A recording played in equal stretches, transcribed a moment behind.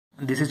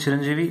this is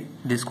Chiranjeevi.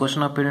 This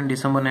question appeared in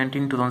December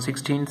 19,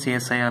 2016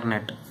 CSIR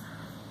net.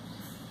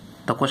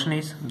 The question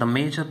is, the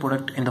major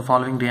product in the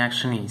following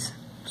reaction is.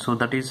 So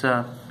that is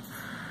a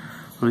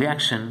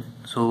reaction.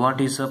 So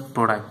what is a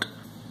product?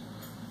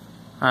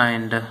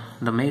 And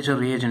the major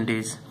reagent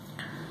is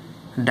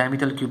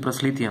dimethyl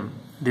cuprous lithium.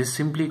 This is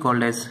simply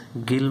called as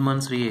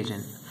Gilmans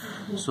reagent.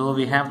 So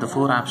we have the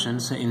four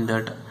options in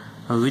that,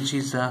 which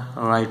is the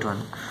right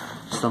one.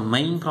 So the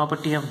main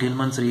property of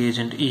Gilmans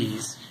reagent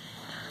is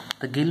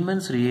the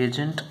Gilmans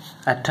reagent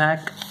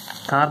attack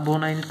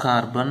carbonyl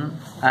carbon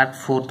at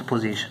 4th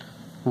position,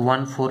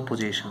 1,4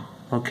 position.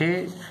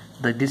 Okay,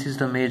 this is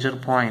the major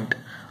point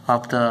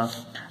of the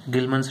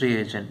Gilmans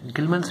reagent.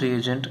 Gilmans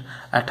reagent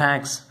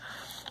attacks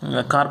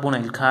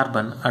carbonyl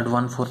carbon at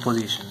 1,4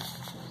 position.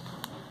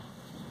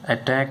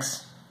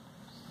 Attacks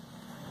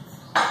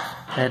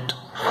at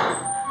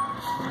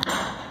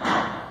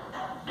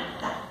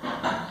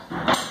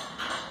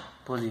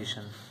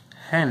position.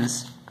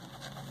 Hence,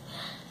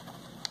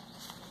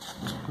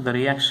 the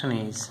reaction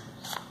is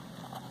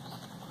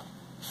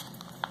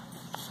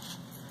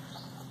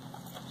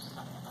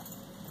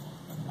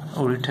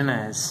written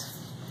as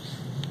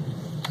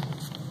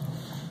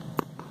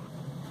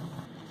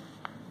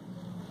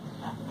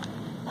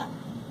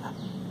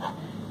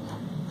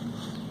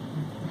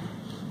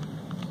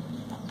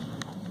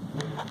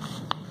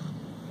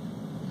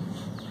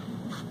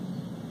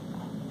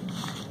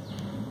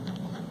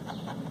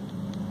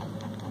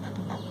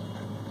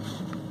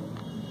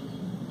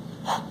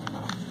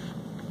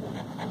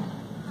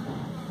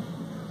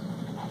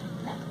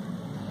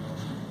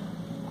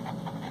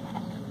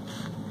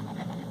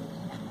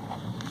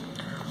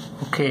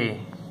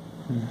okay,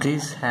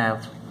 these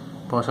have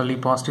partially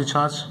positive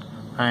charge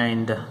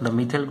and the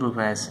methyl group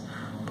has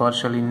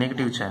partially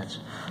negative charge.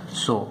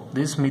 So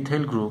this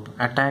methyl group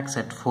attacks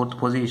at 4th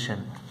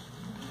position.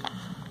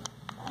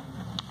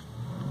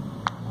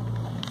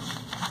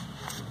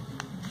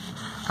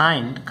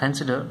 And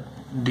consider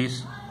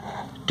this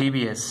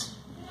TBS.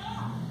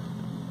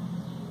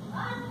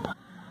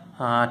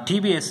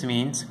 TBS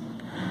means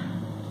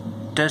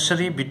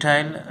tertiary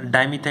butyl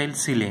dimethyl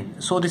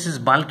silane. So this is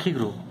bulky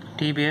group.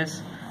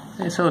 TBS.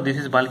 So this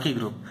is bulky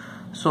group.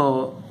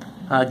 So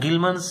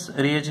Gilmans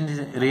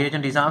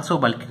reagent is also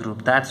bulky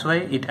group. That's why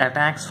it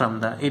attacks from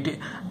the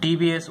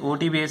TBS.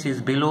 OTBS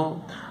is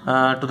below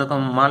to the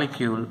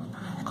molecule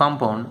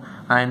compound,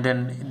 and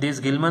then this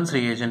Gilmans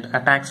reagent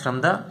attacks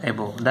from the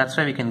above. That's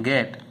why we can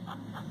get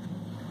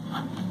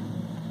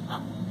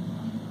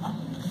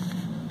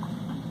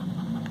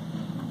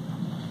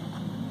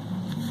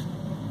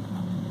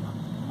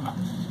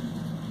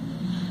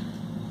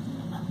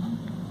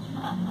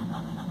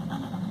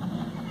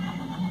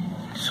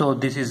so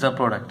this is the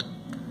product.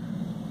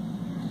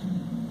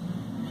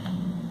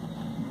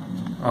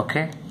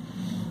 Okay,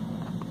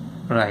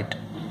 right.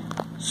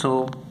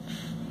 So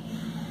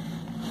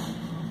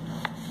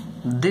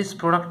this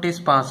product is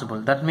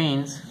possible. That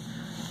means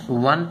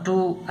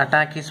 1,2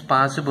 attack is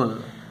possible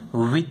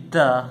with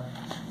the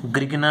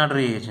Grignard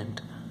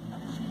reagent.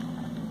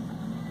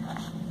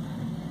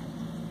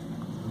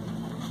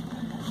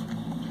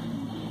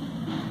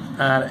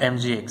 Or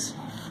MGX.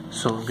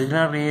 So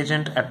Grignard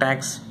reagent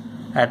attacks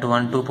at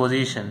 1,2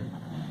 position.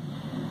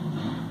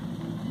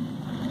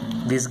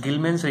 This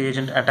Gilmans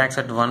reagent attacks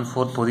at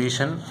 1,4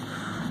 position.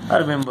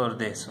 Remember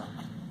this one.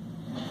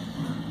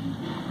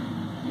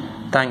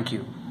 Thank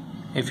you.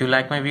 If you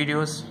like my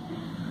videos,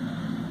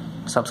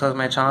 subscribe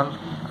my channel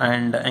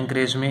and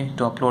encourage me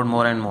to upload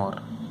more and more.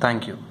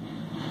 Thank you.